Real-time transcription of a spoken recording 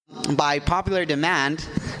by popular demand,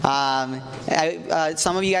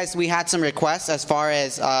 some of you guys, we had some requests as far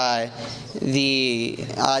as the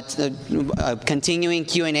continuing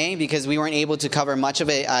Q&A, because we weren't able to cover much of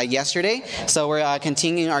it yesterday. So we're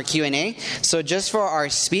continuing our Q&A. So just for our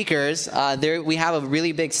speakers, we have a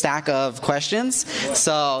really big stack of questions.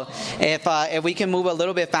 So if we can move a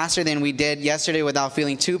little bit faster than we did yesterday without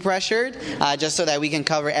feeling too pressured, just so that we can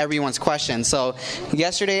cover everyone's questions. So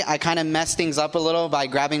yesterday I kind of messed things up a little by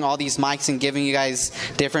grabbing all these mics and giving you guys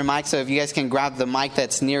different mics. So if you guys can grab the mic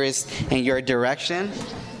that's nearest in your direction.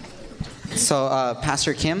 So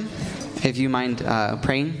Pastor Kim, if you mind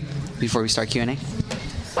praying before we start Q&A.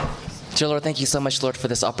 Dear Lord, thank you so much, Lord, for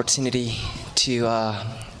this opportunity to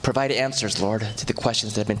provide answers, Lord, to the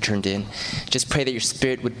questions that have been turned in. Just pray that your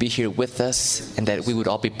Spirit would be here with us and that we would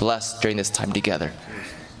all be blessed during this time together.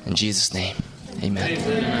 In Jesus' name, amen.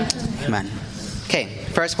 Amen. Okay,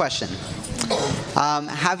 first question.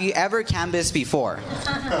 Have you ever canvassed before?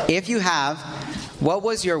 If you have, what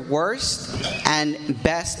was your worst and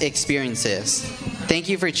best experiences? Thank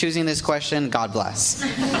you for choosing this question. God bless.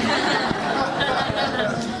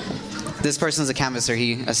 This person's a canvasser.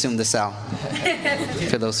 He assumed the cell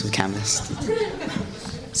for those who canvassed.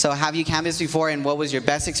 So have you canvassed before, and what was your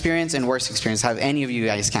best experience and worst experience? Have any of you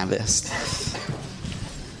guys canvassed?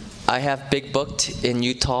 I have big booked in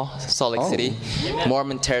Utah, Salt Lake City,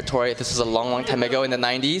 Mormon territory. This was a long, long time ago in the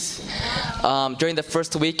 90s. During the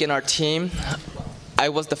first week in our team, I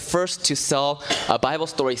was the first to sell a Bible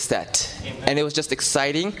story set, and it was just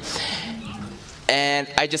exciting. And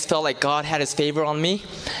I just felt like God had his favor on me.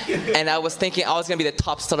 And I was thinking I was going to be the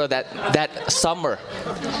top seller that summer.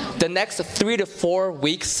 The next 3 to 4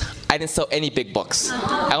 weeks, I didn't sell any big books.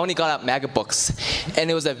 I only got out mega books.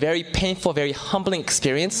 And it was a very painful, very humbling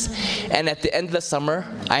experience. And at the end of the summer,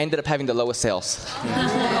 I ended up having the lowest sales.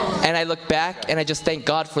 And I look back and I just thank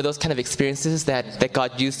God for those kind of experiences that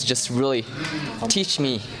God used to just really teach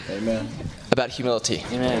me. Amen. About humility.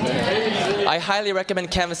 Amen. I highly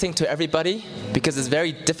recommend canvassing to everybody because it's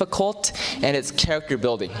very difficult and it's character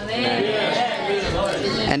building.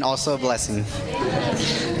 And also a blessing.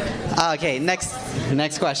 Okay,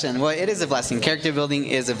 next question. Well, it is a blessing. Character building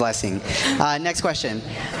is a blessing. Next question.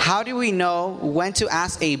 How do we know when to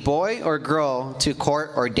ask a boy or girl to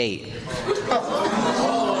court or date?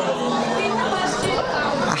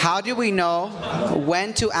 How do we know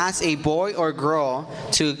when to ask a boy or girl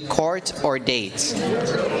to court or date?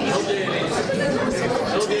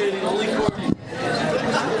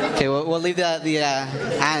 Okay, we'll leave the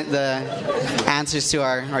answers to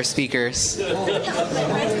our speakers.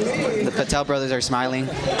 The Patel brothers are smiling.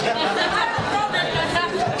 You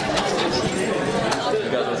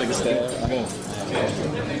guys want to take a stab?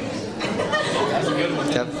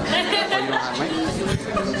 Yep. Oh, you don't have mic?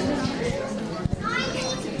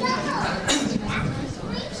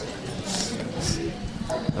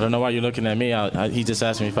 I don't know why you're looking at me. He just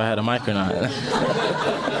asked me if I had a mic or not.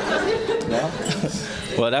 No?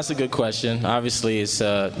 Well, that's a good question. Obviously, it's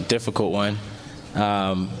a difficult one.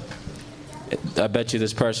 I bet you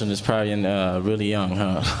this person is probably really young,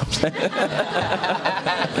 huh?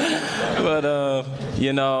 But,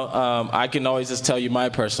 I can always just tell you my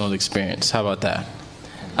personal experience. How about that?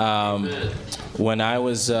 When I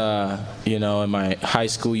was, in my high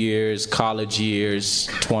school years, college years,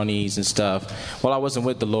 20s and stuff, I wasn't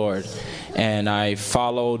with the Lord. And I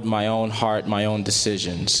followed my own heart, my own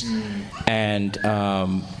decisions. And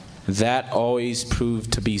that always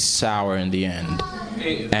proved to be sour in the end.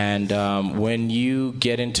 And when you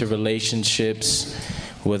get into relationships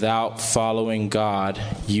without following God,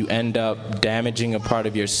 you end up damaging a part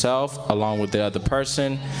of yourself along with the other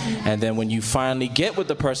person. And then when you finally get with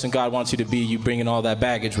the person God wants you to be, you bring in all that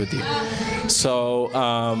baggage with you. So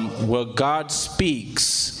when God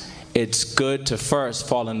speaks, it's good to first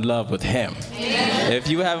fall in love with him. If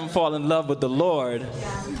you haven't fallen in love with the Lord,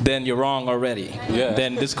 then you're wrong already. Yeah.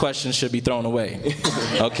 Then this question should be thrown away.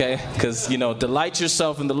 Okay? Because, delight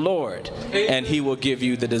yourself in the Lord, and he will give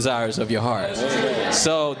you the desires of your heart.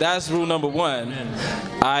 So that's rule number one.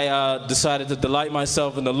 I decided to delight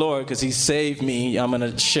myself in the Lord because he saved me. I'm going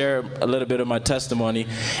to share a little bit of my testimony.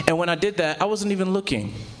 And when I did that, I wasn't even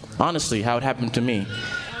looking, honestly, how it happened to me.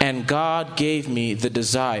 And God gave me the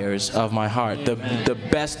desires of my heart, the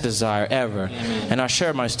best desire ever. And I'll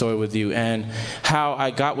share my story with you and how I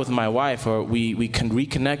got with my wife, or we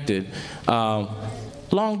reconnected.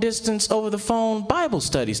 Long distance over the phone Bible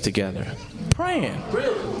studies together. Praying.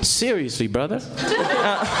 Really? Seriously, brother.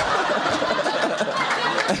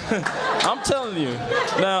 I'm telling you.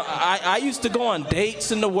 Now, I used to go on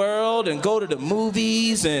dates in the world and go to the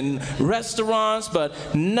movies and restaurants, but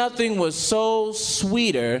nothing was so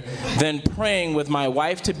sweeter than praying with my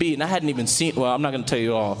wife-to-be. And I hadn't even seen, well, I'm not going to tell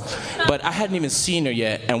you all, but I hadn't even seen her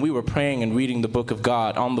yet. And we were praying and reading the book of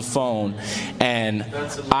God on the phone. And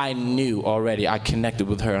I knew already I connected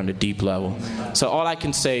with her on a deep level. So all I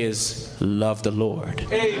can say is, love the Lord.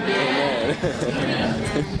 Amen.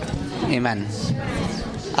 Amen.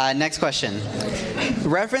 Next question.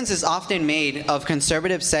 Reference is often made of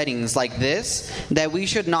conservative settings like this that we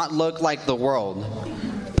should not look like the world.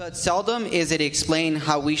 But seldom is it explained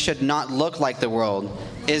how we should not look like the world.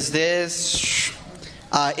 Is this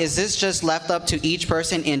just left up to each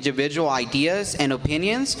person individual ideas and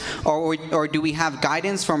opinions, or do we have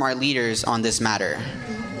guidance from our leaders on this matter?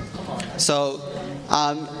 So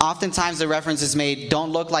oftentimes the reference is made,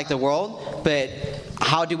 don't look like the world, but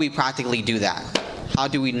how do we practically do that? How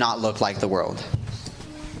do we not look like the world?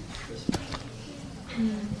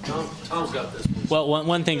 Tom's got this. Well,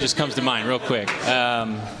 one thing just comes to mind real quick.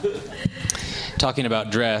 Talking about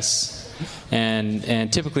dress,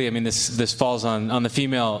 and typically, I mean, this falls on the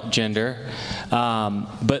female gender,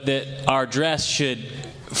 but that our dress should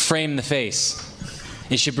frame the face.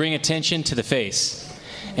 It should bring attention to the face.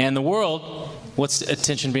 And the world, what's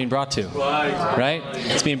attention being brought to? Right?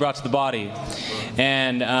 It's being brought to the body.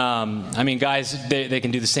 And, I mean, guys, they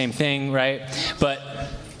can do the same thing, right? But,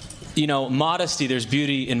 you know, modesty, there's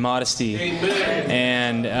beauty in modesty.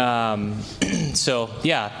 Amen. And so,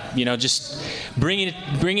 yeah, you know, just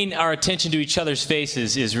bringing our attention to each other's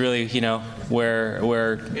faces is really, you know,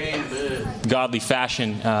 where godly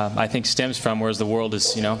fashion, I think, stems from, whereas the world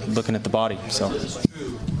is, you know, looking at the body. So.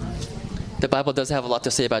 The Bible does have a lot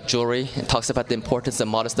to say about jewelry. It talks about the importance of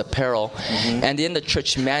modest apparel. Mm-hmm. And in the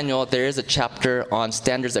church manual, there is a chapter on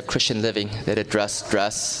standards of Christian living that address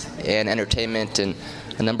dress and entertainment and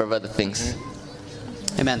a number of other things.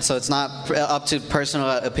 Amen. So it's not up to personal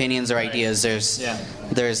opinions or ideas.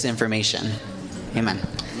 There's information. Amen.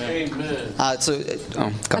 Amen.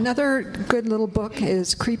 Another good little book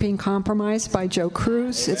is Creeping Compromise by Joe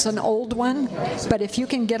Cruz. It's an old one, but if you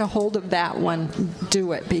can get a hold of that one,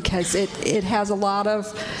 do it, because it has a lot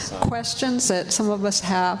of questions that some of us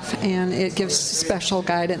have, and it gives special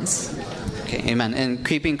guidance. Okay, amen. And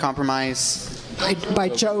Creeping Compromise? By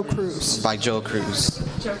Joe Cruz. By Joe Cruz.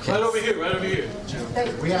 Right over here, right over here.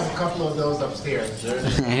 We have a couple of those upstairs.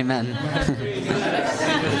 Amen.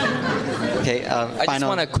 Okay, I just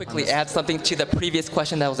want to quickly add something to the previous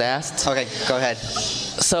question that was asked. Okay, go ahead.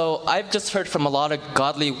 So I've just heard from a lot of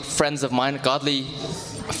godly friends of mine, godly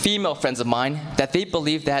female friends of mine, that they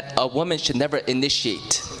believe that a woman should never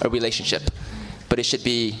initiate a relationship, but it should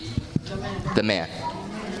be the man.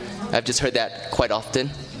 I've just heard that quite often,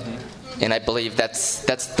 and I believe that's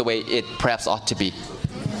the way it perhaps ought to be.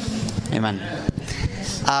 Amen.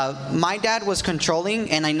 My dad was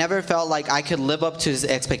controlling, and I never felt like I could live up to his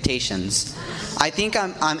expectations. I think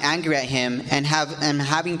I'm angry at him and am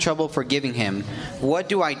having trouble forgiving him. What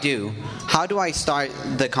do I do? How do I start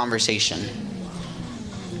the conversation?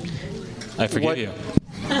 I forgive you.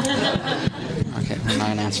 Okay, I'm not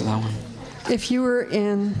going to answer that one. If you were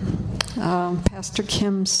in Pastor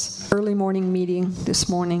Kim's early morning meeting this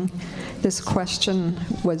morning, this question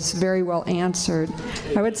was very well answered.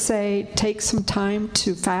 I would say take some time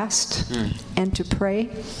to fast and to pray,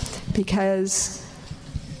 because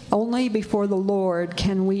only before the Lord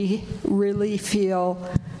can we really feel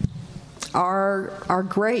our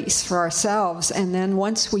grace for ourselves. And then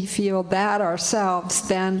once we feel that ourselves,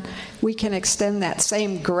 then we can extend that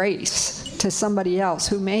same grace to somebody else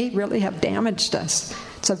who may really have damaged us.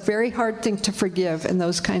 It's a very hard thing to forgive in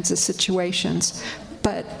those kinds of situations.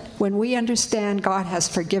 But when we understand God has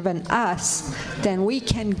forgiven us, then we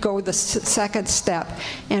can go the second step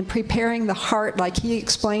and preparing the heart, like he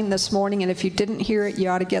explained this morning. And if you didn't hear it, you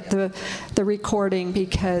ought to get the recording,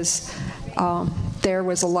 because there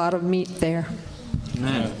was a lot of meat there.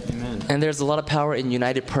 Amen. Amen. And there's a lot of power in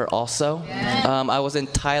united prayer also. I was in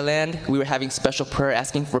Thailand. We were having special prayer,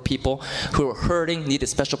 asking for people who were hurting, needed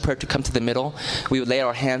special prayer to come to the middle. We would lay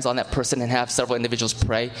our hands on that person and have several individuals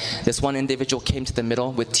pray. This one individual came to the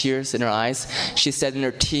middle with tears in her eyes. She said in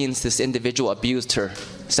her teens, this individual abused her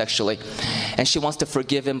sexually. And she wants to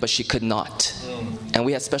forgive him, but she could not. And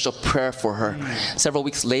we had special prayer for her. Several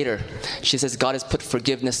weeks later, she says, God has put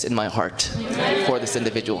forgiveness in my heart for this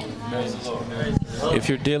individual. If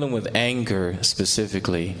you're dealing with anger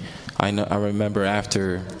specifically, I remember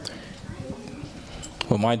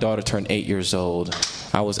when my daughter turned 8 years old,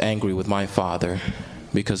 I was angry with my father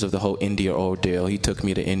because of the whole India ordeal. He took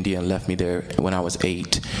me to India and left me there when I was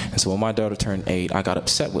 8. And so when my daughter turned 8, I got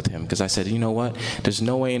upset with him because I said, you know what? There's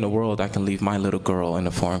no way in the world I can leave my little girl in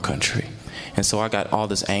a foreign country. And so I got all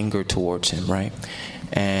this anger towards him, right?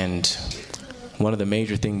 And one of the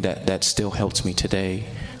major things that still helps me today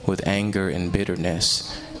with anger and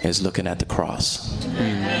bitterness is looking at the cross.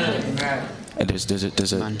 And there's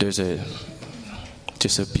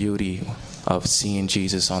a beauty of seeing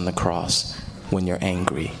Jesus on the cross when you're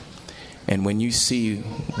angry. And when you see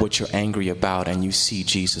what you're angry about and you see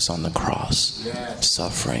Jesus on the cross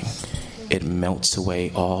suffering, it melts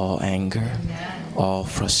away all anger, all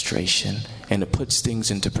frustration, and it puts things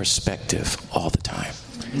into perspective all the time.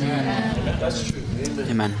 That's true.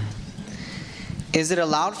 Amen. Is it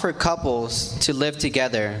allowed for couples to live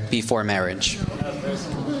together before marriage?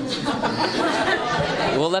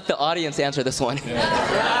 We'll let the audience answer this one.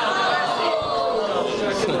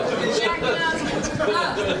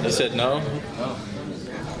 He said no.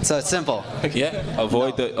 So it's simple. Yeah.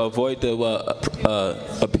 Avoid the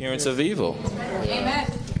appearance of evil.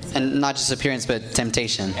 Amen. And not just appearance, but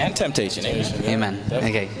temptation. And temptation. Amen.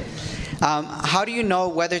 Okay. How do you know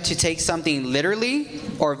whether to take something literally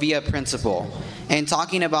or via principle? And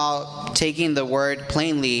talking about taking the word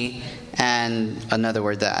plainly and another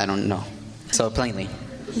word that I don't know. So plainly.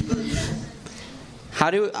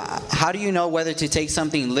 How do you know whether to take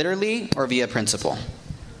something literally or via principle?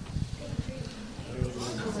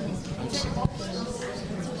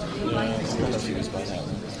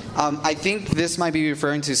 I think this might be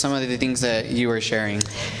referring to some of the things that you were sharing.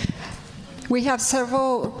 We have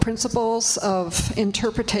several principles of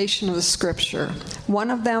interpretation of the Scripture.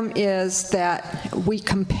 One of them is that we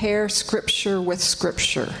compare Scripture with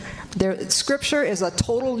Scripture. Scripture is a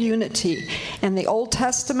total unity. In the Old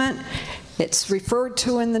Testament, it's referred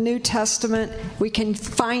to in the New Testament. We can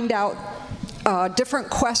find out different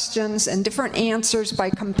questions and different answers by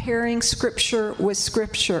comparing Scripture with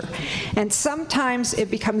Scripture. And sometimes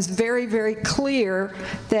it becomes very, very clear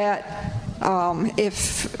that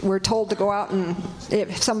if we're told to go out and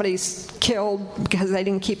if somebody's killed because they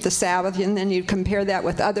didn't keep the Sabbath, and then you compare that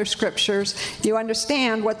with other scriptures, you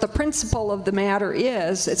understand what the principle of the matter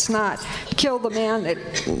is. It's not kill the man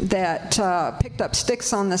that picked up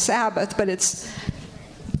sticks on the Sabbath, but it's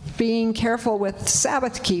being careful with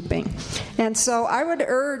Sabbath keeping. And so I would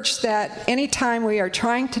urge that anytime we are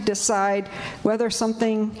trying to decide whether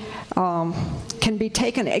something can be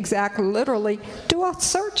taken exactly literally, do a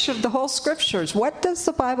search of the whole scriptures. What does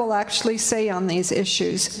the Bible actually say on these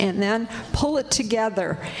issues? And then pull it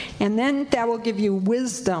together. And then that will give you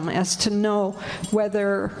wisdom as to know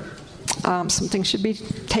whether something should be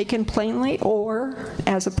taken plainly or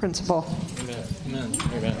as a principle. Amen.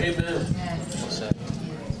 Amen.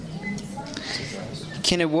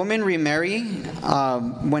 Can a woman remarry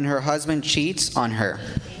when her husband cheats on her?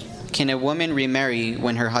 Can a woman remarry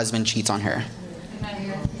when her husband cheats on her?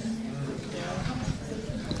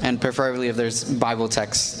 And preferably if there's Bible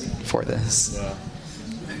text for this.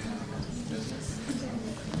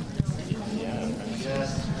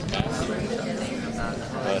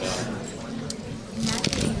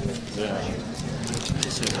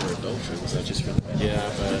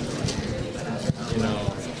 Yeah, but you know,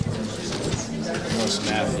 what's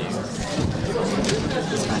Matthew?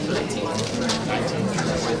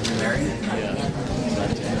 Yeah.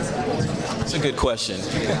 It's a good question.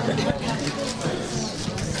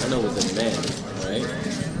 I know with the men, right?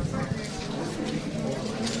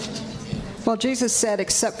 Well, Jesus said,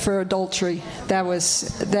 except for adultery. That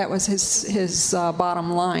was his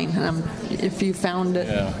bottom line. If you found it.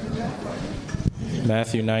 Yeah.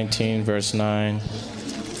 Matthew 19, verse 9.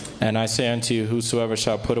 And I say unto you, whosoever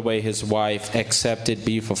shall put away his wife, except it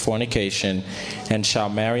be for fornication, and shall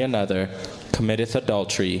marry another, committeth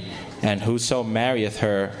adultery. And whoso marrieth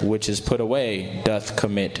her which is put away doth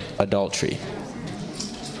commit adultery.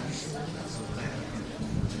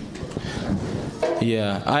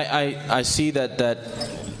 Yeah, I see that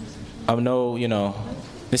I know, you know,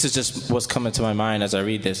 this is just what's coming to my mind as I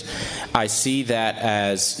read this. I see that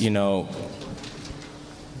as, you know,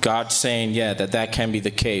 God saying, yeah, that can be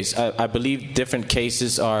the case. I believe different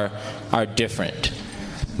cases are different.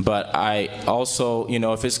 But I also, you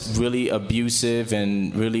know, if it's really abusive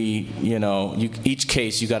and really, you know, each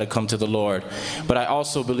case you got to come to the Lord. But I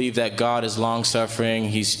also believe that God is long-suffering,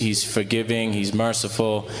 He's forgiving, He's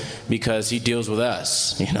merciful, because He deals with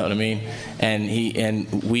us. You know what I mean?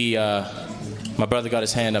 And we, my brother got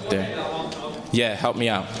his hand up there. Yeah, help me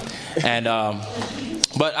out. And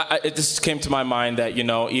but it just came to my mind that, you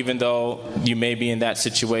know, even though you may be in that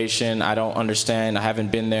situation, I don't understand, I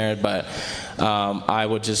haven't been there, but I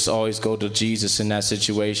would just always go to Jesus in that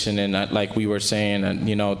situation, and like we were saying,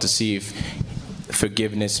 to see if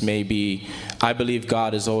forgiveness may be. I believe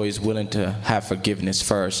God is always willing to have forgiveness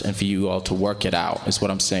first, and for you all to work it out, is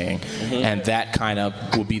what I'm saying. Mm-hmm. And that kind of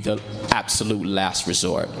will be the absolute last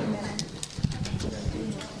resort.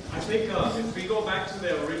 I think if we go back to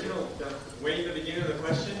the original, way in the beginning of the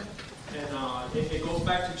question, and it goes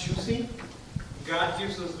back to choosing, God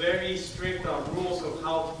gives us very strict rules of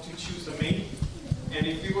how to choose a mate. And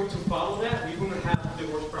if we were to follow that, we wouldn't have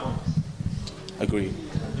divorce problems. Agreed.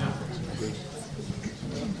 Yeah. Agreed.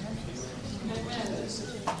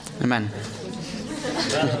 Amen.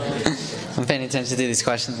 I'm paying attention to these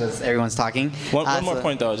questions as everyone's talking. One more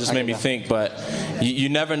point, though. It just made me think, but you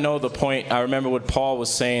never know the point. I remember what Paul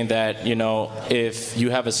was saying, that, if you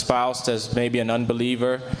have a spouse that's maybe an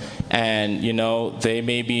unbeliever, and, they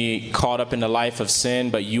may be caught up in the life of sin,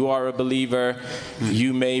 but you are a believer,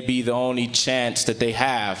 you may be the only chance that they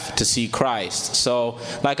have to see Christ. So,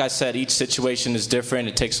 like I said, each situation is different.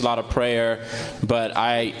 It takes a lot of prayer. But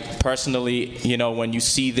I personally, when you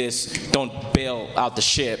see this, don't bail out the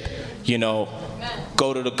ship.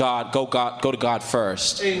 Go to God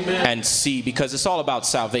first. Amen. And see, because it's all about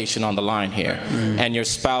salvation on the line here. And your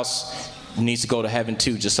spouse needs to go to heaven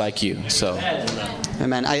too, just like you. So,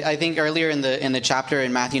 amen. I think earlier in the chapter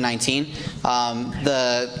in Matthew 19,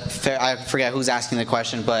 I forget who's asking the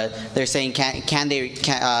question, but they're saying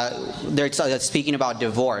they're speaking about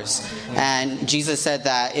divorce, and Jesus said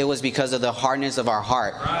that it was because of the hardness of our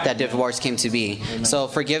heart that divorce came to be. Amen. So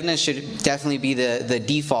forgiveness should definitely be the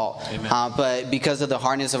default, but because of the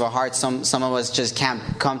hardness of our heart, some of us just can't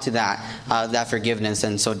come to that forgiveness,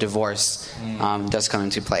 and so divorce does come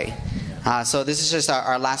into play. So this is just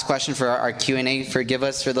our last question for our Q&A. Forgive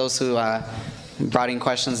us for those who brought in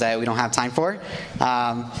questions that we don't have time for.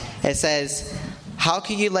 It says, how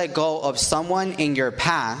can you let go of someone in your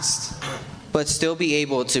past but still be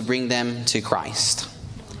able to bring them to Christ?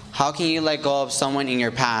 How can you let go of someone in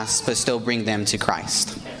your past but still bring them to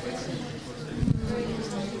Christ?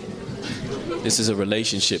 This is a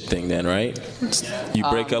relationship thing then, right? You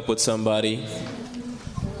break up with somebody.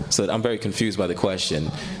 So I'm very confused by the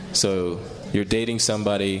question. So you're dating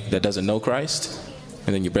somebody that doesn't know Christ,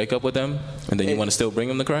 and then you break up with them, and then you want to still bring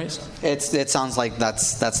them to Christ? It sounds like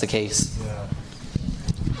that's the case. Yeah.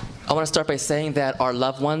 I want to start by saying that our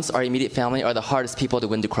loved ones, our immediate family, are the hardest people to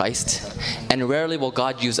win to Christ. And rarely will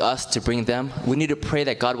God use us to bring them. We need to pray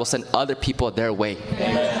that God will send other people their way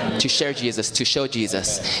to share Jesus, to show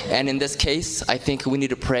Jesus. And in this case, I think we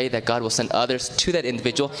need to pray that God will send others to that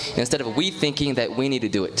individual instead of we thinking that we need to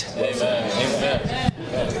do it. Amen.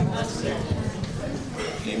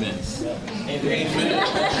 Amen.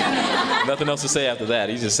 Amen. Nothing else to say after that.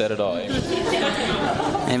 He just said it all.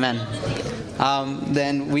 Amen.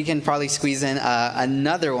 Then we can probably squeeze in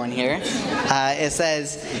another one here. It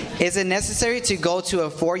says, is it necessary to go to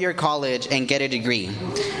a 4-year college and get a degree?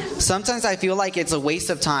 Sometimes I feel like it's a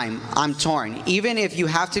waste of time. I'm torn. Even if you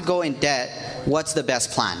have to go in debt, what's the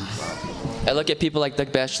best plan? I look at people like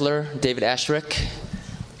Doug Batchelor, David Asherick,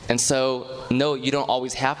 and so, no, you don't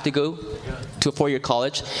always have to go to a 4-year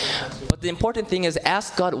college. But the important thing is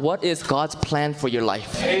ask God, what is God's plan for your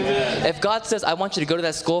life? Amen. If God says, I want you to go to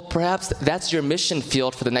that school, perhaps that's your mission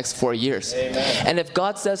field for the next 4 years. Amen. And if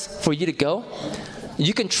God says for you to go,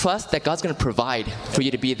 you can trust that God's going to provide for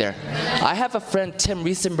you to be there. I have a friend, Tim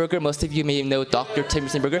Riesenberger. Most of you may know Dr. Tim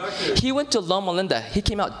Riesenberger. He went to Loma Linda. He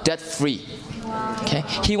came out debt-free. Okay?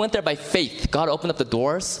 He went there by faith. God opened up the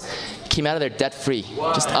doors, came out of there debt-free.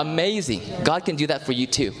 Just amazing. God can do that for you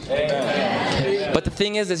too. Okay? But the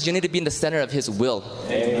thing is you need to be in the center of His will.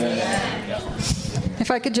 If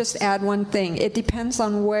I could just add one thing, it depends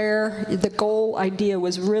on where the goal idea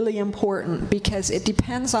was really important, because it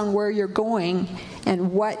depends on where you're going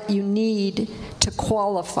and what you need to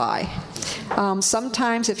qualify.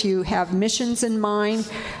 Sometimes if you have missions in mind,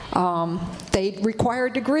 they require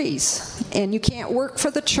degrees, and you can't work for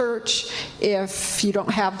the church if you don't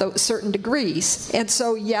have those certain degrees. And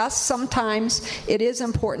so, yes, sometimes it is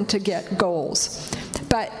important to get goals.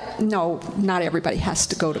 But no, not everybody has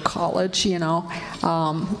to go to college, you know.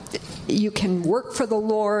 You can work for the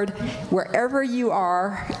Lord wherever you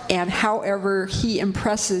are and however He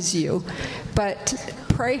impresses you. But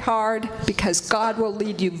pray hard, because God will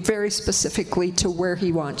lead you very specifically to where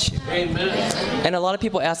He wants you. Amen. And a lot of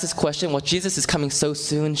people ask this question, well, Jesus is coming so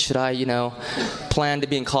soon. Should I, plan to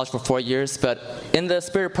be in college for 4 years? But in the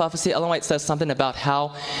Spirit of Prophecy, Ellen White says something about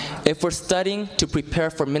how if we're studying to prepare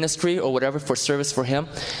for ministry or whatever, for service for Him,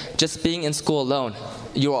 just being in school alone,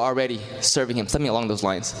 you are already serving Him. Something along those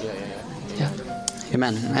lines. Yeah.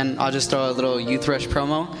 Amen. And I'll just throw a little Youth Rush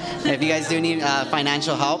promo. If you guys do need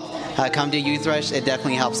financial help, come to Youth Rush. It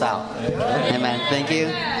definitely helps out. Amen. Thank you.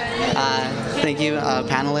 Thank you,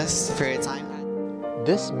 panelists, for your time.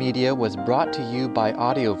 This media was brought to you by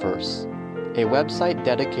Audioverse, a website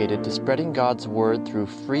dedicated to spreading God's Word through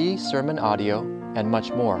free sermon audio and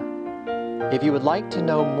much more. If you would like to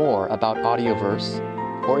know more about Audioverse,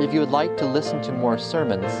 or if you would like to listen to more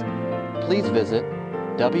sermons, please visit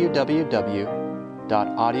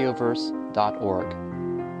www.audioverse.org.